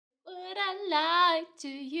that I lied to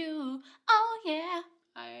you. Oh yeah.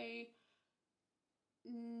 I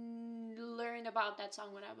learned about that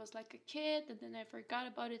song when I was like a kid, and then I forgot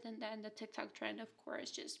about it, and then the TikTok trend, of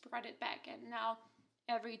course, just brought it back, and now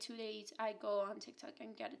every 2 days I go on TikTok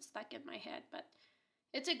and get it stuck in my head. But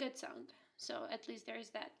it's a good song, so at least there's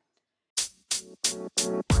that.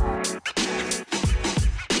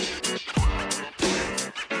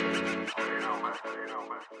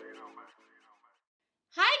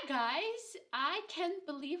 Hi guys, I can't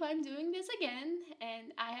believe I'm doing this again,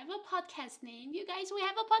 and I have a podcast name. You guys, we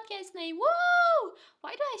have a podcast name. Woo!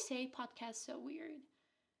 Why do I say podcast so weird?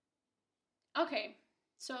 Okay,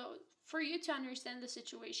 so for you to understand the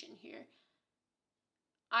situation here,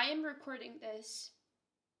 I am recording this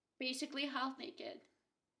basically half naked.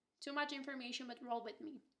 Too much information, but roll with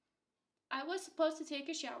me. I was supposed to take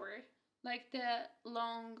a shower, like the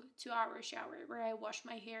long 2 hour shower where I wash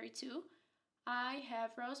my hair too. I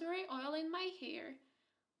have rosemary oil in my hair,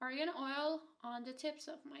 argan oil on the tips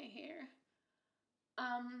of my hair.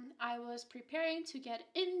 I was preparing to get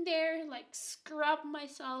in there, like scrub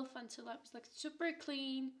myself until I was like super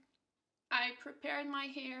clean. I prepared my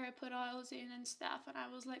hair, I put oils in and stuff, and I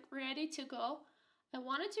was like ready to go. I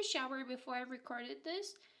wanted to shower before I recorded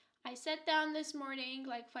this. I sat down this morning,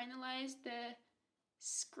 like finalized the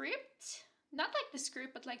script. Not like the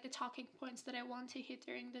script, but like the talking points that I want to hit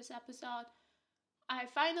during this episode. I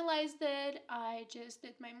finalized it. I just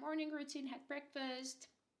did my morning routine, had breakfast,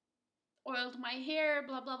 oiled my hair,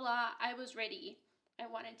 blah blah blah. I was ready. I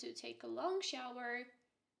wanted to take a long shower,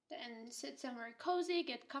 then sit somewhere cozy,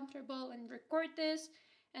 get comfortable, and record this.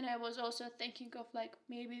 And I was also thinking of like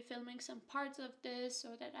maybe filming some parts of this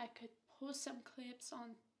so that I could post some clips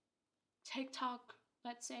on TikTok,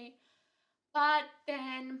 let's say. But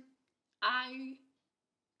then I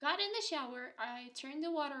got in the shower, I turned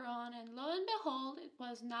the water on, and lo and behold, it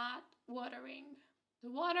was not watering. The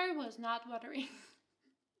water was not watering.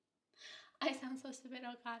 I sound so stupid,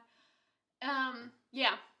 oh god.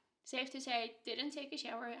 Yeah, safe to say, I didn't take a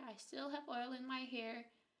shower. I still have oil in my hair.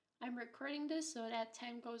 I'm recording this so that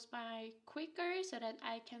time goes by quicker so that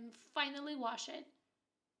I can finally wash it.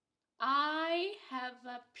 I have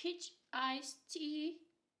a peach iced tea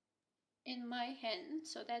in my hand,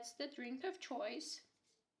 so that's the drink of choice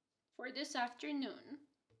for this afternoon.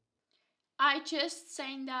 I just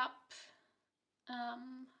signed up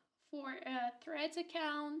for a Threads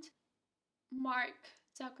account. Mark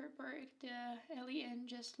Zuckerberg, the alien,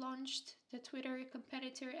 just launched the Twitter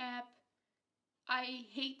competitor app. I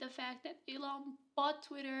hate the fact that Elon bought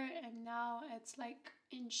Twitter and now it's like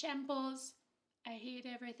in shambles. I hate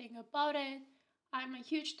everything about it. I'm a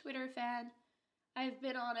huge Twitter fan. I've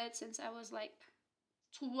been on it since I was like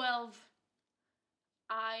 12.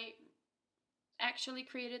 I actually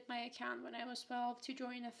created my account when I was 12 to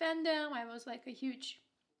join a fandom. I was like a huge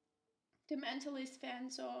The Mentalist fan,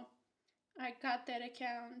 so I got that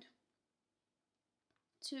account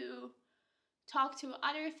to talk to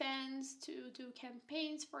other fans, to do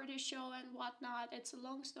campaigns for the show and whatnot. It's a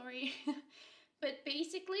long story. But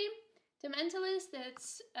basically, The Mentalist,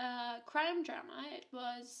 it's a crime drama. It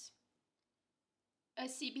was a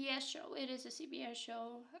CBS show. It is a CBS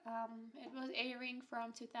show. It was airing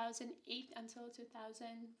from 2008 until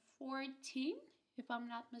 2014, if I'm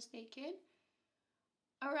not mistaken.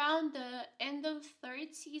 Around the end of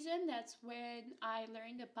third season, that's when I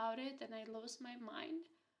learned about it and I lost my mind.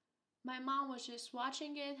 My mom was just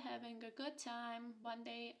watching it, having a good time. One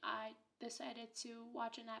day I decided to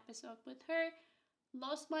watch an episode with her,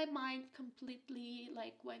 lost my mind completely,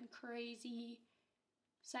 like went crazy.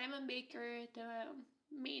 Simon Baker, the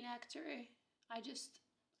main actor,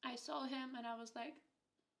 I saw him and I was like,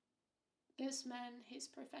 this man, he's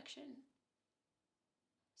perfection.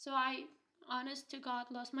 So I, honest to God,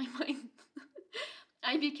 lost my mind.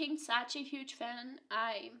 I became such a huge fan.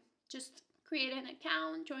 I just created an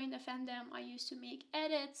account, joined the fandom. I used to make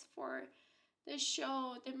edits for the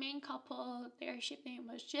show. The main couple, their ship name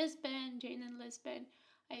was Jisbin, Jane and Lisbon.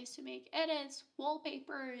 I used to make edits,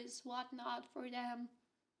 wallpapers, whatnot for them.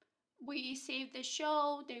 We saved the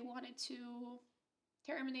show. They wanted to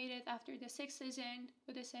terminate it after the 6th season.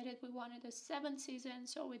 We decided we wanted a 7th season,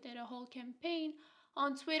 so we did a whole campaign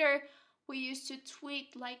on Twitter. We used to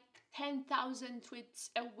tweet like 10,000 tweets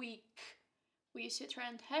a week. We used to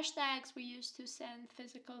trend hashtags. We used to send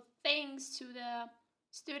physical things to the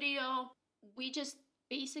studio. We just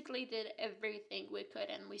basically did everything we could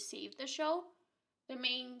and we saved the show. The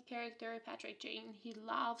main character, Patrick Jane, he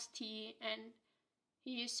loves tea and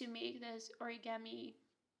he used to make this origami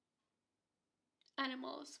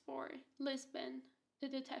animals for Lisbon, the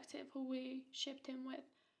detective who we shipped him with.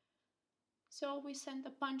 So we sent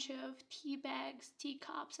a bunch of tea bags,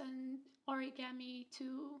 teacups, and origami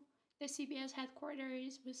to the CBS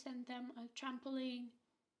headquarters. We sent them a trampoline.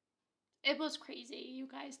 It was crazy, you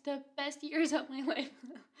guys. The best years of my life.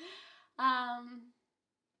 um,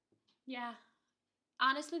 yeah.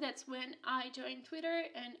 Honestly, that's when I joined Twitter,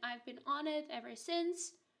 and I've been on it ever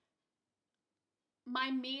since.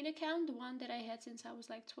 My main account, the one that I had since I was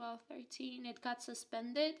like 12, 13, it got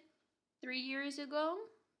suspended 3 years ago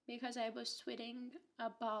because I was tweeting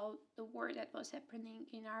about the war that was happening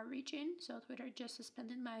in our region. So Twitter just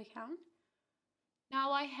suspended my account.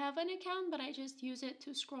 Now I have an account, but I just use it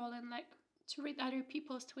to scroll and like to read other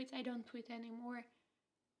people's tweets. I don't tweet anymore,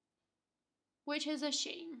 which is a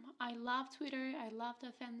shame. I love Twitter. I love the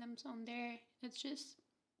fandoms on there. It's just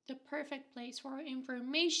the perfect place for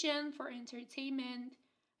information, for entertainment.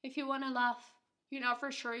 If you want to laugh, you know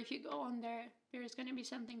for sure if you go on there, there's gonna be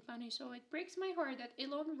something funny. So it breaks my heart that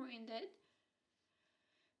Elon ruined it.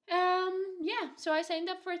 Yeah. So I signed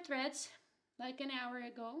up for Threads like an hour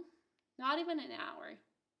ago, not even an hour,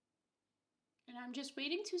 and I'm just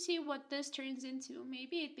waiting to see what this turns into.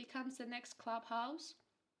 Maybe it becomes the next Clubhouse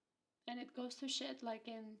and it goes to shit like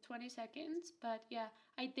in 20 seconds. But yeah,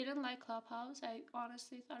 I didn't like Clubhouse. I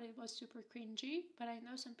honestly thought it was super cringy, but I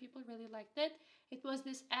know some people really liked it. It was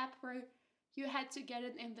this app where you had to get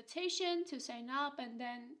an invitation to sign up, and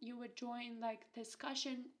then you would join like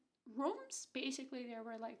discussion rooms. Basically, there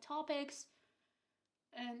were like topics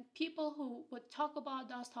and people who would talk about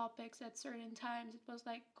those topics at certain times. It was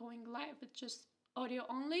like going live with just audio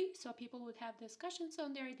only, so people would have discussions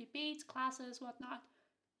on their debates, classes, whatnot.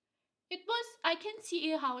 It was, I can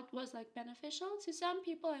see how it was like beneficial to some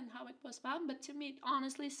people and how it was fun, but to me it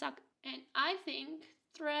honestly sucked. And I think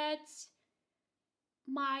Threads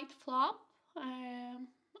might flop.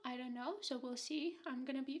 I don't know, so we'll see. I'm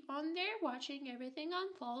gonna be on there watching everything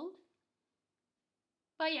unfold.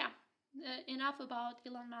 But yeah, enough about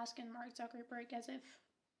Elon Musk and Mark Zuckerberg, as if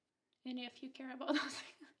any of you care about those.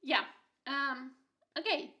 Yeah. Um.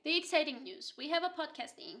 Okay, the exciting news. We have a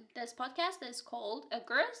podcast name. This podcast is called A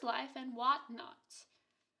Girl's Life and Whatnot.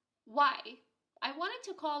 Why? I wanted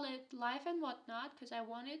to call it Life and Whatnot because I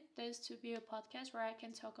wanted this to be a podcast where I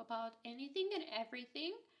can talk about anything and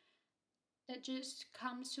everything that just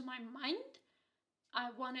comes to my mind. I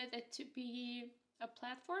wanted it to be a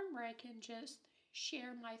platform where I can just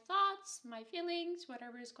share my thoughts, my feelings,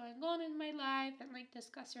 whatever is going on in my life, and like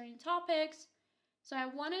discuss certain topics. So I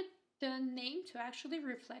wanted the name to actually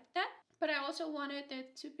reflect that, but I also wanted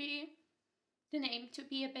it to be the name to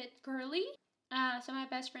be a bit girly. So my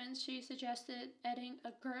best friend, she suggested adding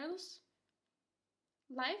a girl's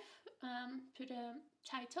life to the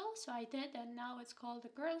title, so I did, and now it's called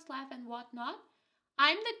A Girl's Life and Whatnot.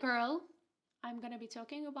 I'm the girl. I'm gonna be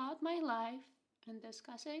talking about my life and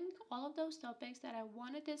discussing all of those topics that I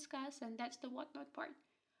want to discuss, and that's the whatnot part.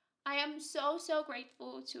 I am so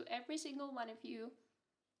grateful to every single one of you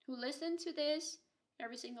who listened to this,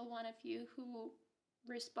 every single one of you who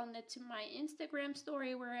responded to my Instagram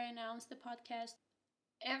story where I announced the podcast.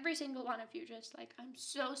 Every single one of you, just like I'm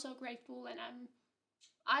so grateful, and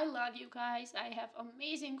I love you guys. I have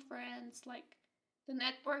amazing friends. Like the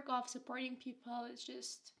network of supporting people is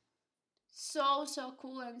just so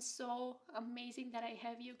cool and so amazing that I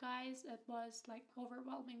have you guys. It was like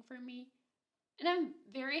overwhelming for me. And I'm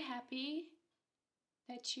very happy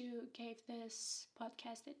that you gave this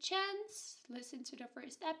podcast a chance. Listen to the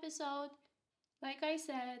first episode. Like I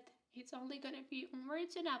said, it's only gonna be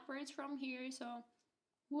onwards and upwards from here, so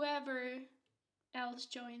whoever else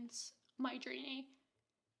joins my journey,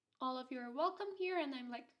 all of you are welcome here, and I'm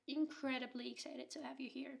like incredibly excited to have you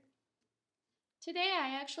here. Today,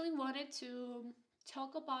 I actually wanted to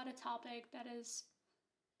talk about a topic that is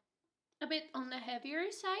a bit on the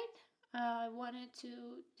heavier side. I wanted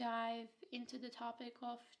to dive into the topic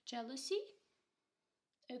of jealousy.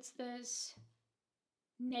 It's this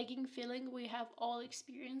nagging feeling we have all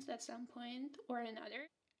experienced at some point or another.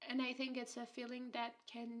 And I think it's a feeling that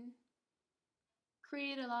can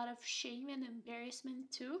create a lot of shame and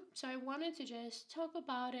embarrassment too. So I wanted to just talk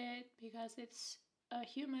about it because it's a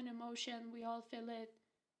human emotion. We all feel it.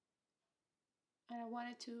 And I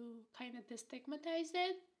wanted to kind of destigmatize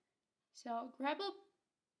it. So grab a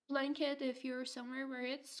blanket if you're somewhere where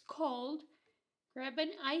it's cold. Grab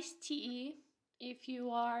an iced tea if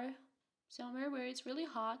you are somewhere where it's really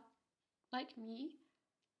hot, like me.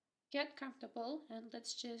 Get comfortable and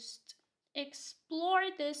let's just explore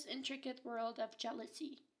this intricate world of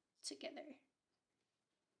jealousy together.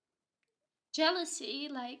 Jealousy,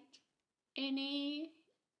 like any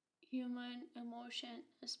human emotion,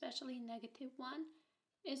 especially negative one,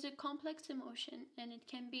 is a complex emotion and it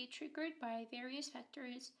can be triggered by various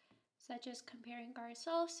factors such as comparing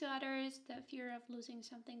ourselves to others, the fear of losing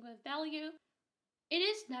something with value. It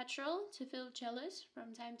is natural to feel jealous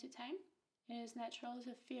from time to time. It is natural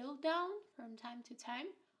to feel down from time to time.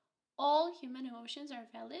 All human emotions are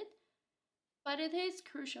valid, but it is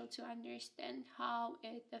crucial to understand how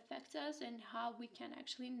it affects us and how we can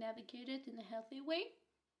actually navigate it in a healthy way.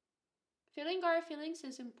 Feeling our feelings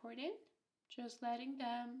is important, just letting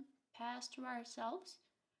them pass through ourselves,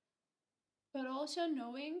 but also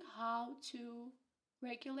knowing how to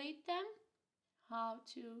regulate them, how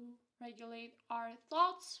to regulate our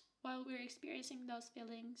thoughts while we're experiencing those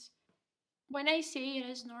feelings. When I say it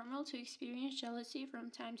is normal to experience jealousy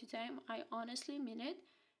from time to time, I honestly mean it.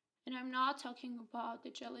 And I'm not talking about the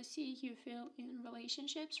jealousy you feel in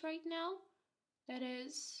relationships right now. That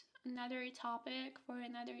is another topic for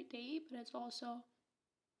another day, but it's also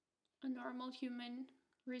a normal human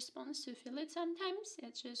response to feel it sometimes.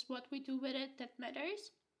 It's just what we do with it that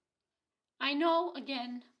matters. I know,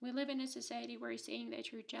 again, we live in a society where saying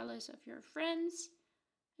that you're jealous of your friends'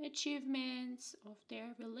 achievements, of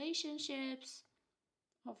their relationships,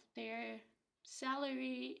 of their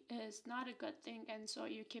salary is not a good thing, and so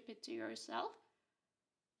you keep it to yourself.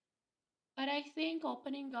 But I think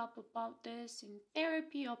opening up about this in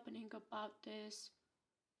therapy, opening about this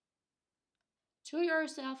to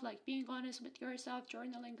yourself, like being honest with yourself,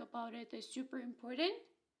 journaling about it is super important.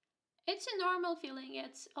 It's a normal feeling.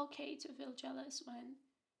 It's okay to feel jealous when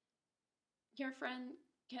your friend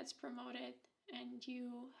gets promoted and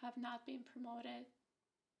you have not been promoted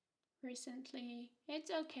recently. It's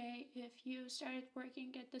okay if you started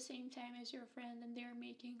working at the same time as your friend and they're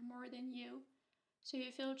making more than you, so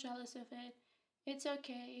you feel jealous of it. It's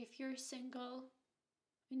okay if you're single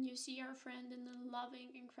and you see your friend in a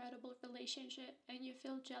loving, incredible relationship and you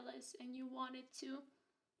feel jealous and you want it too.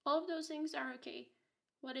 All of those things are okay.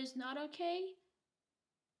 What is not okay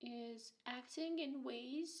is acting in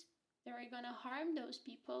ways that are gonna harm those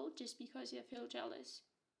people just because you feel jealous.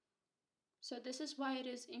 So, this is why it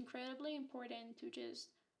is incredibly important to just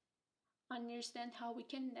understand how we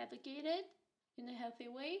can navigate it in a healthy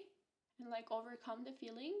way and like overcome the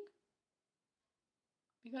feeling,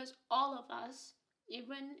 because all of us,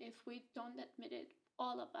 even if we don't admit it,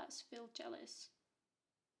 all of us feel jealous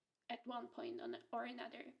at one point or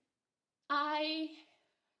another. I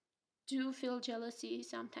do feel jealousy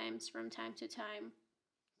sometimes from time to time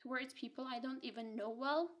towards people I don't even know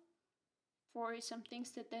well, for some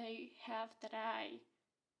things that they have that I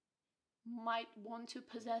might want to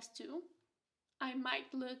possess too. I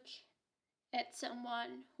might look at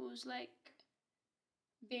someone who's like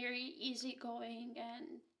very easygoing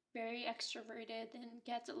and very extroverted and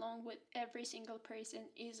gets along with every single person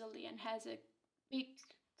easily and has a big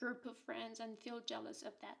group of friends and feel jealous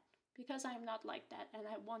of that, because I'm not like that and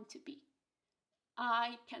I want to be.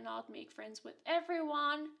 I cannot make friends with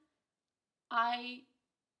everyone. I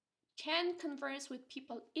can converse with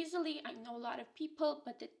people easily. I know a lot of people,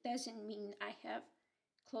 but it doesn't mean I have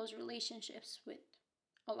close relationships with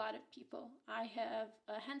a lot of people. I have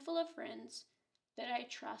a handful of friends that I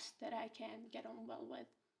trust, that I can get on well with.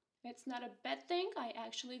 It's not a bad thing. I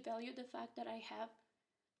actually value the fact that I have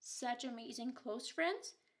such amazing close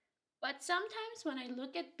friends. But sometimes when I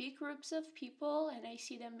look at big groups of people and I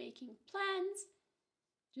see them making plans,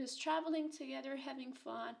 just traveling together, having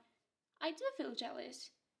fun, I do feel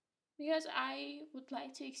jealous because I would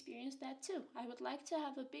like to experience that too. I would like to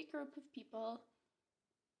have a big group of people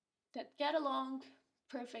that get along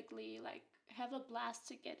perfectly, like have a blast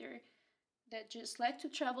together, that just like to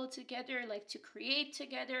travel together, like to create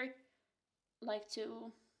together, like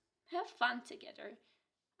to have fun together.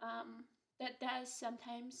 Um, that does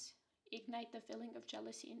sometimes ignite the feeling of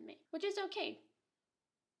jealousy in me, which is okay.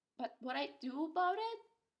 But what I do about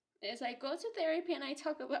it is I go to therapy and I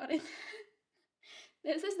talk about it.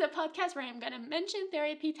 This is the podcast where I'm gonna mention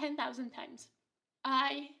therapy 10,000 times.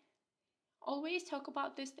 I always talk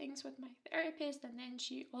about these things with my therapist, and then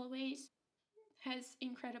she always has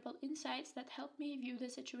incredible insights that help me view the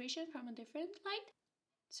situation from a different light.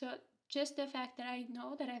 So, just the fact that I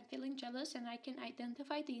know that I'm feeling jealous and I can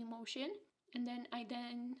identify the emotion, and then I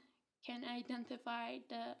can identify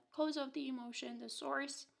the cause of the emotion, the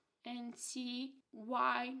source, and see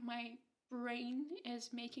why my brain is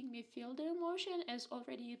making me feel the emotion is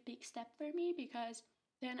already a big step for me, because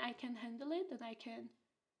then I can handle it and I can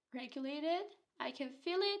regulate it. I can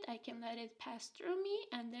feel it, I can let it pass through me,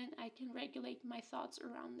 and then I can regulate my thoughts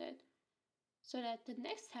around it so that the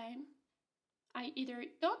next time I either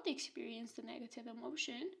don't experience the negative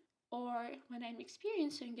emotion, or when I'm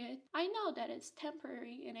experiencing it, I know that it's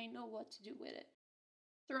temporary and I know what to do with it.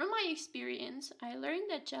 Through my experience, I learned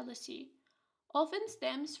that jealousy often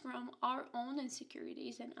stems from our own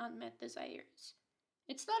insecurities and unmet desires.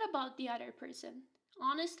 It's not about the other person.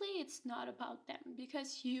 Honestly, it's not about them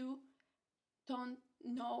because you don't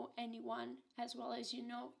know anyone as well as you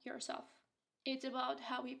know yourself. It's about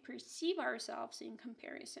how we perceive ourselves in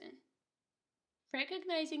comparison.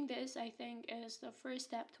 Recognizing this, I think, is the first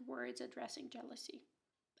step towards addressing jealousy.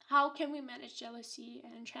 How can we manage jealousy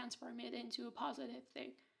and transform it into a positive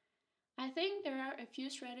thing? I think there are a few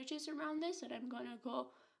strategies around this that I'm going to go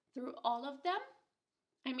through all of them.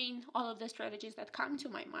 I mean, all of the strategies that come to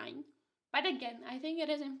my mind. But again, I think it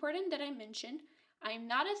is important that I mention I'm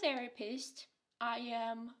not a therapist. I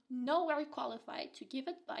am nowhere qualified to give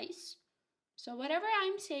advice. So, whatever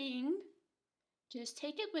I'm saying, just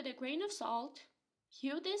take it with a grain of salt.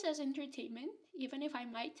 View this as entertainment, even if I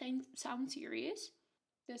might sound serious.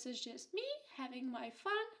 This is just me having my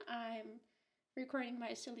fun. I'm recording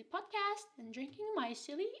my silly podcast and drinking my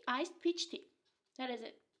silly iced peach tea. That is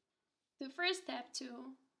it. The first step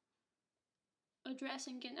to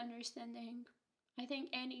addressing and understanding, I think,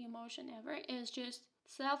 any emotion ever is just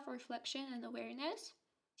self reflection and awareness.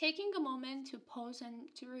 Taking a moment to pause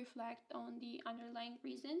and to reflect on the underlying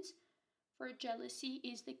reasons for jealousy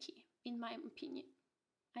is the key, in my opinion.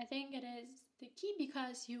 I think it is the key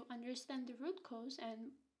because you understand the root cause,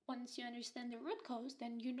 and once you understand the root cause,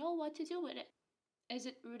 then you know what to do with it. Is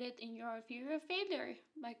it rooted in your fear of failure,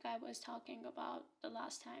 like I was talking about the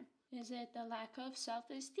last time? Is it the lack of self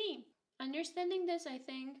esteem? Understanding this, I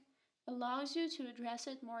think, allows you to address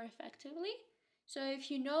it more effectively. So if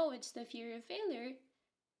you know it's the fear of failure,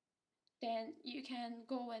 then you can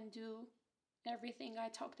go and do everything I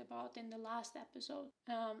talked about in the last episode.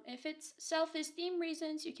 If it's self esteem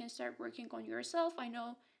reasons, you can start working on yourself. I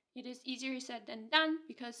know it is easier said than done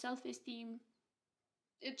because self esteem,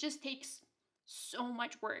 it just takes so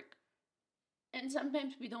much work. And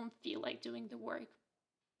sometimes we don't feel like doing the work.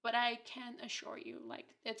 But I can assure you,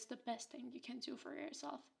 like, it's the best thing you can do for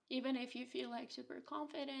yourself. Even if you feel like super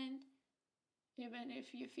confident, even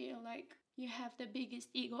if you feel like you have the biggest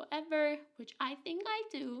ego ever, which I think I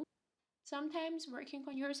do, sometimes working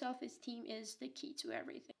on your self esteem is the key to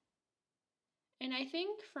everything. And I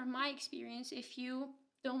think from my experience, if you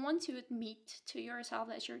don't want to admit to yourself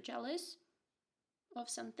that you're jealous of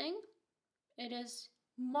something, it is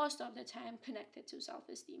most of the time connected to self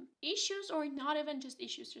esteem. Issues, or not even just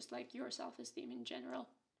issues, just like your self esteem in general.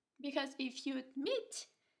 Because if you admit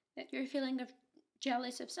that you're feeling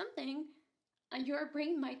jealous of something, your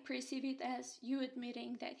brain might perceive it as you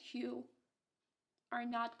admitting that you are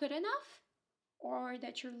not good enough or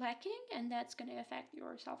that you're lacking, and that's going to affect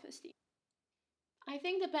your self esteem. I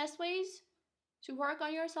think the best ways to work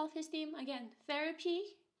on your self esteem, again, therapy,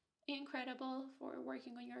 incredible for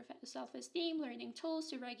working on your self esteem, learning tools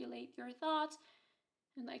to regulate your thoughts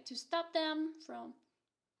and like to stop them from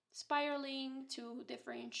spiraling, to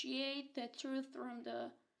differentiate the truth from the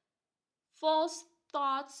false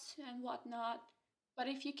thoughts and whatnot. But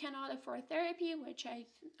if you cannot afford therapy, which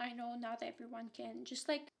I know not everyone can, just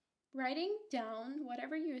like writing down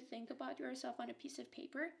whatever you think about yourself on a piece of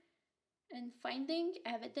paper and finding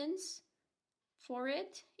evidence for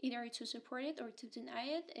it, either to support it or to deny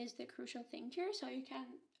it, is the crucial thing here. So you can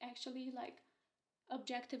actually like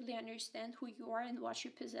objectively understand who you are and what you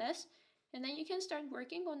possess, and then you can start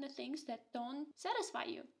working on the things that don't satisfy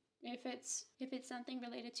you. If it's something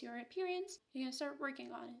related to your appearance, you can start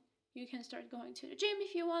working on it. You can start going to the gym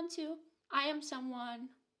if you want to. I am someone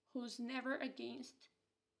who's never against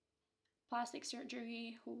plastic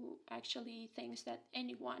surgery, who actually thinks that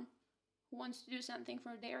anyone who wants to do something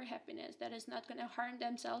for their happiness that is not going to harm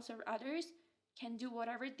themselves or others can do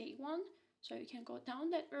whatever they want. So you can go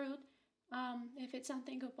down that route. If it's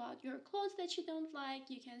something about your clothes that you don't like,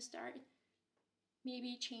 you can start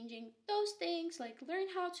maybe changing those things, like learn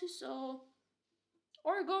how to sew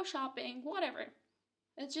or go shopping, whatever.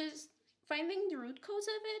 It's just finding the root cause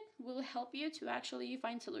of it will help you to actually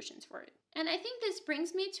find solutions for it. And I think this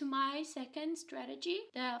brings me to my second strategy,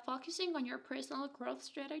 the focusing on your personal growth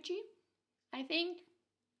strategy. I think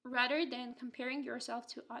rather than comparing yourself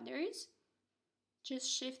to others, just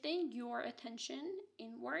shifting your attention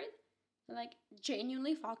inward, like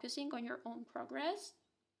genuinely focusing on your own progress,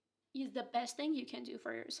 is the best thing you can do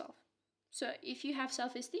for yourself. So if you have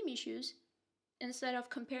self-esteem issues, instead of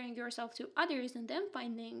comparing yourself to others and then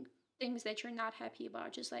finding things that you're not happy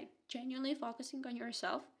about, just like genuinely focusing on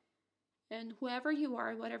yourself and whoever you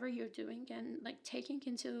are, whatever you're doing, and like taking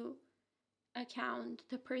into account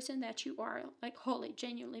the person that you are, like wholly,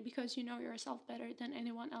 genuinely, because you know yourself better than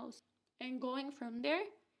anyone else. And going from there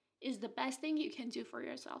is the best thing you can do for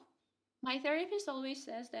yourself. My therapist always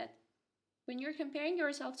says that when you're comparing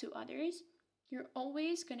yourself to others, you're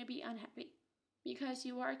always going to be unhappy because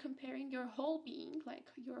you are comparing your whole being, like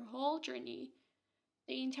your whole journey,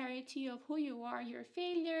 the entirety of who you are, your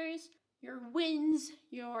failures, your wins,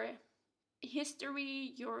 your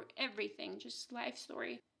history, your everything, just life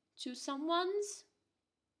story, to someone's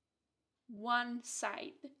one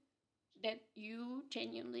side that you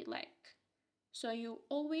genuinely like. So you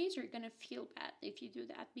always are gonna feel bad if you do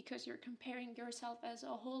that because you're comparing yourself as a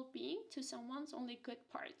whole being to someone's only good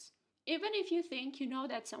parts. Even if you think you know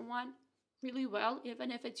that someone really well, even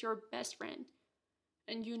if it's your best friend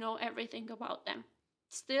and you know everything about them,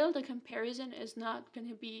 still the comparison is not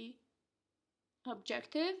gonna be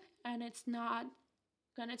objective and it's not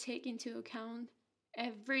gonna take into account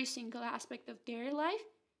every single aspect of their life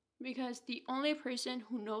because the only person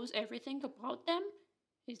who knows everything about them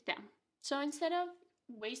is them. So instead of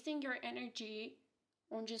wasting your energy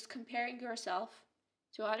on just comparing yourself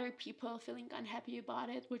to other people, feeling unhappy about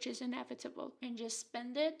it, which is inevitable, and just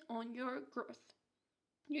spend it on your growth.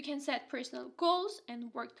 You can set personal goals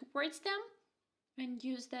and work towards them and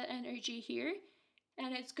use that energy here.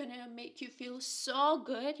 And it's gonna make you feel so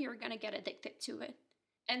good, you're gonna get addicted to it.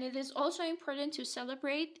 And it is also important to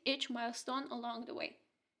celebrate each milestone along the way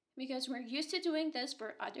because we're used to doing this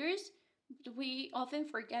for others, we often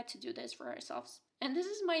forget to do this for ourselves. And this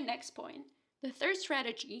is my next point. The third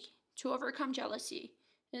strategy to overcome jealousy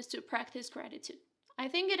is to practice gratitude. I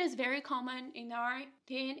think it is very common in our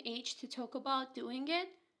day and age to talk about doing it.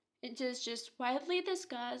 It is just widely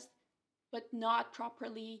discussed, but not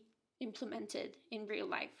properly implemented in real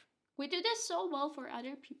life. We do this so well for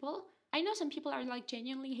other people. I know some people are like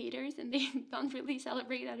genuinely haters and they don't really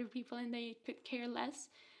celebrate other people and they could care less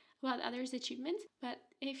about others' achievements. But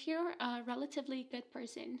if you're a relatively good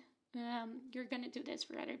person, you're gonna do this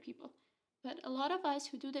for other people. But a lot of us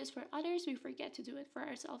who do this for others, we forget to do it for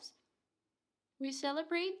ourselves. We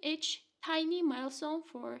celebrate each tiny milestone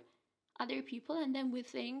for other people and then we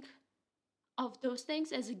think of those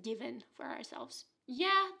things as a given for ourselves.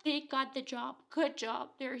 Yeah, they got the job. Good job.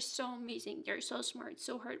 They're so amazing. They're so smart,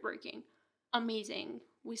 so hardworking. Amazing.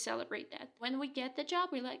 We celebrate that. When we get the job,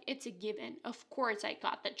 we're like, it's a given. Of course, I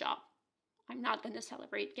got the job. I'm not going to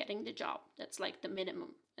celebrate getting the job. That's like the minimum.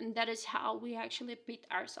 And that is how we actually beat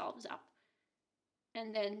ourselves up.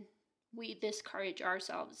 And then we discourage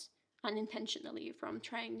ourselves unintentionally from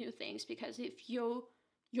trying new things because if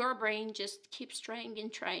your brain just keeps trying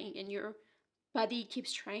and your body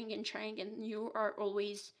keeps trying and you are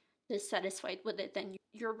always dissatisfied with it, then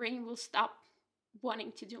your brain will stop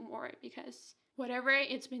wanting to do more because whatever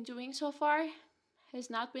it's been doing so far has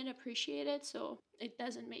not been appreciated, so it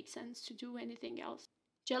doesn't make sense to do anything else.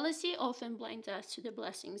 Jealousy often blinds us to the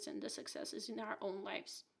blessings and the successes in our own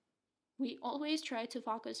lives. We always try to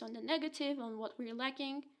focus on the negative, on what we're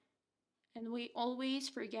lacking, and we always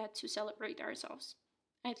forget to celebrate ourselves.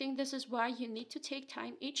 I think this is why you need to take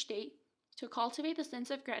time each day to cultivate a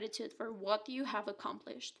sense of gratitude for what you have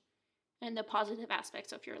accomplished and the positive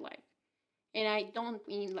aspects of your life. And I don't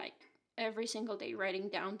mean like every single day writing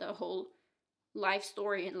down the whole life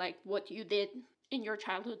story and like what you did in your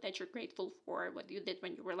childhood that you're grateful for, what you did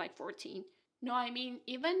when you were like 14. No, I mean,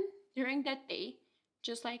 even during that day,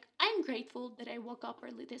 just like, I'm grateful that I woke up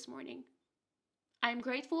early this morning. I'm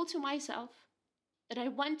grateful to myself that I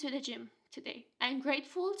went to the gym today. I'm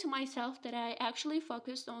grateful to myself that I actually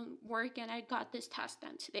focused on work and I got this task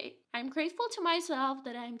done today. I'm grateful to myself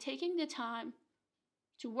that I'm taking the time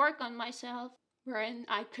to work on myself, wherein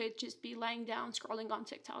I could just be lying down scrolling on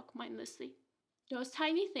TikTok mindlessly. Those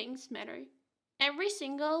tiny things matter. Every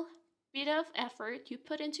single bit of effort you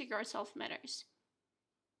put into yourself matters.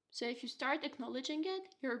 So if you start acknowledging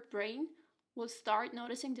it, your brain will start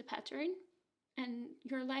noticing the pattern and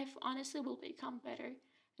your life honestly will become better.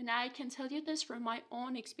 And I can tell you this from my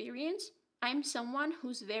own experience. I'm someone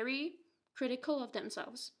who's very critical of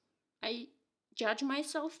themselves. I judge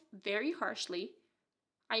myself very harshly.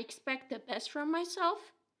 I expect the best from myself,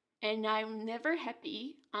 and I'm never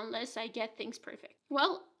happy unless I get things perfect.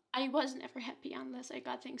 Well, I was never happy unless I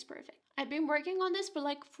got things perfect. I've been working on this for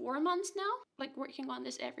like 4 months now, like working on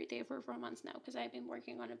this every day for 4 months now, because I've been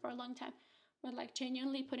working on it for a long time, but like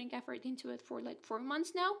genuinely putting effort into it for like 4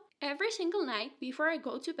 months now. Every single night before I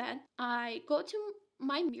go to bed, I go to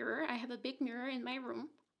my mirror. I have a big mirror in my room,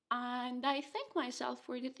 and I thank myself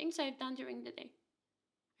for the things I've done during the day.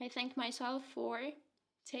 I thank myself for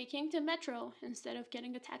taking the metro instead of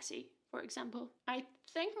getting a taxi, for example. I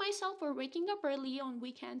thank myself for waking up early on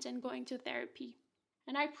weekends and going to therapy.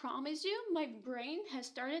 And I promise you, my brain has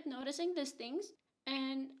started noticing these things,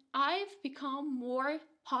 and I've become more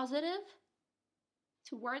positive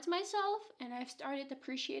towards myself, and I've started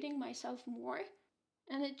appreciating myself more,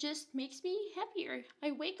 and it just makes me happier.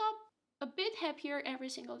 I wake up a bit happier every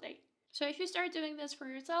single day. So if you start doing this for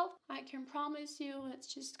yourself, I can promise you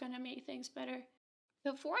it's just gonna make things better.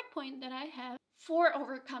 The fourth point that I have for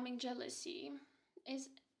overcoming jealousy is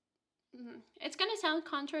it's gonna sound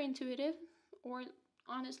counterintuitive or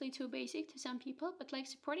honestly too basic to some people, but like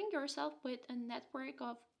supporting yourself with a network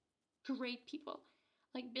of great people,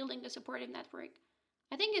 like building a supportive network,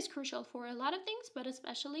 I think is crucial for a lot of things, but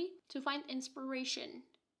especially to find inspiration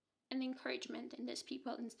and encouragement in these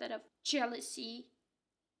people instead of jealousy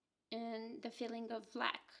and the feeling of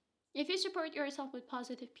lack. If you support yourself with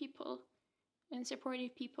positive people and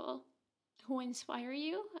supportive people who inspire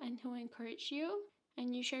you and who encourage you,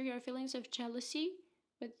 and you share your feelings of jealousy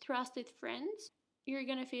with trusted friends, you're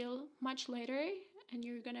gonna feel much lighter and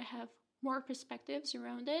you're gonna have more perspectives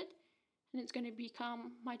around it, and it's gonna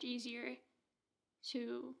become much easier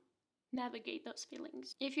to navigate those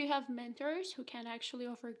feelings. If you have mentors who can actually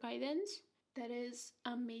offer guidance, that is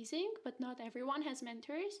amazing, but not everyone has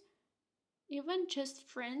mentors. Even just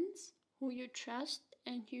friends who you trust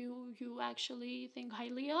and who you actually think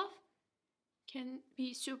highly of can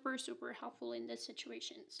be super, super helpful in these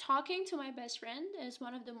situations. Talking to my best friend is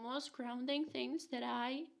one of the most grounding things that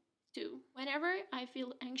I do. Whenever I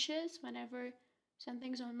feel anxious, whenever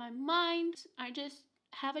something's on my mind, I just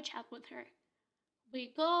have a chat with her.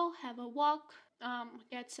 We go, have a walk,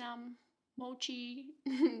 get some mochi,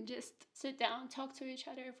 just sit down, talk to each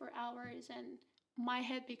other for hours, and my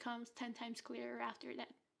head becomes 10 times clearer after that.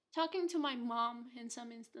 Talking to my mom in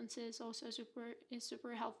some instances also is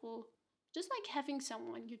super helpful. Just like having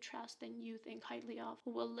someone you trust and you think highly of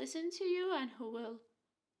who will listen to you and who will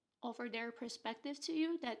offer their perspective to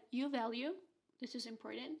you that you value. This is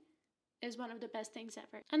important, is one of the best things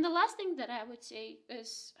ever. And the last thing that I would say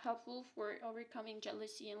is helpful for overcoming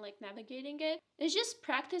jealousy and like navigating it is just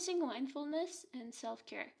practicing mindfulness and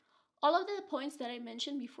self-care. All of the points that I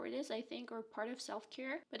mentioned before this, I think, are part of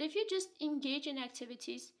self-care. But if you just engage in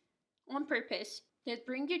activities on purpose that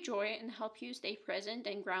bring you joy and help you stay present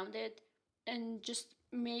and grounded and just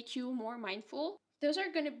make you more mindful, those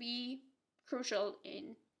are going to be crucial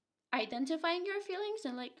in identifying your feelings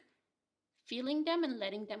and like feeling them and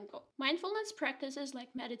letting them go. Mindfulness practices like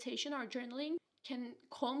meditation or journaling can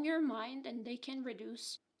calm your mind and they can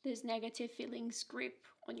reduce this negative feelings grip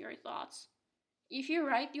on your thoughts. If you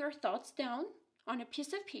write your thoughts down on a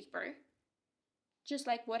piece of paper, just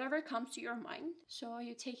like whatever comes to your mind, so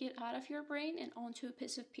you take it out of your brain and onto a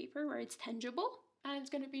piece of paper where it's tangible, and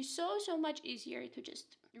it's going to be so much easier to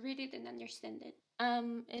just read it and understand it.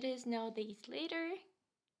 It is now days later.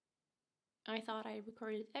 I thought I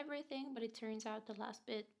recorded everything, but it turns out the last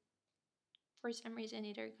bit, for some reason,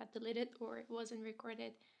 either got deleted or it wasn't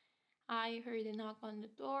recorded. I heard a knock on the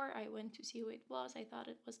door. I went to see who it was. I thought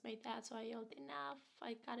it was my dad, so I yelled, "Enough,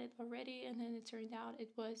 I got it already." And then it turned out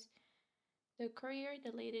it was the courier,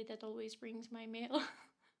 the lady that always brings my mail.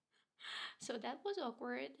 So that was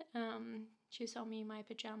awkward. She saw me in my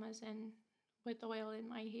pajamas and with oil in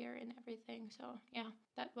my hair and everything. So yeah,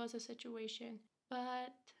 that was a situation.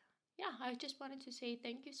 But yeah, I just wanted to say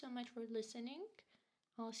thank you so much for listening.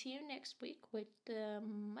 I'll see you next week with the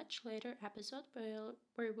much later episode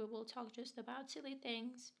where we will talk just about silly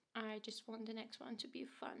things. I just want the next one to be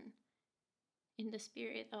fun in the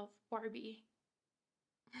spirit of Barbie.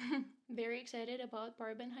 Very excited about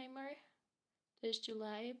Barbenheimer this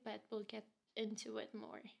July, but we'll get into it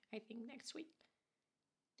more, I think, next week.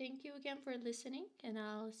 Thank you again for listening, and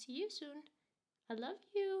I'll see you soon. I love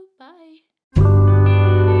you. Bye.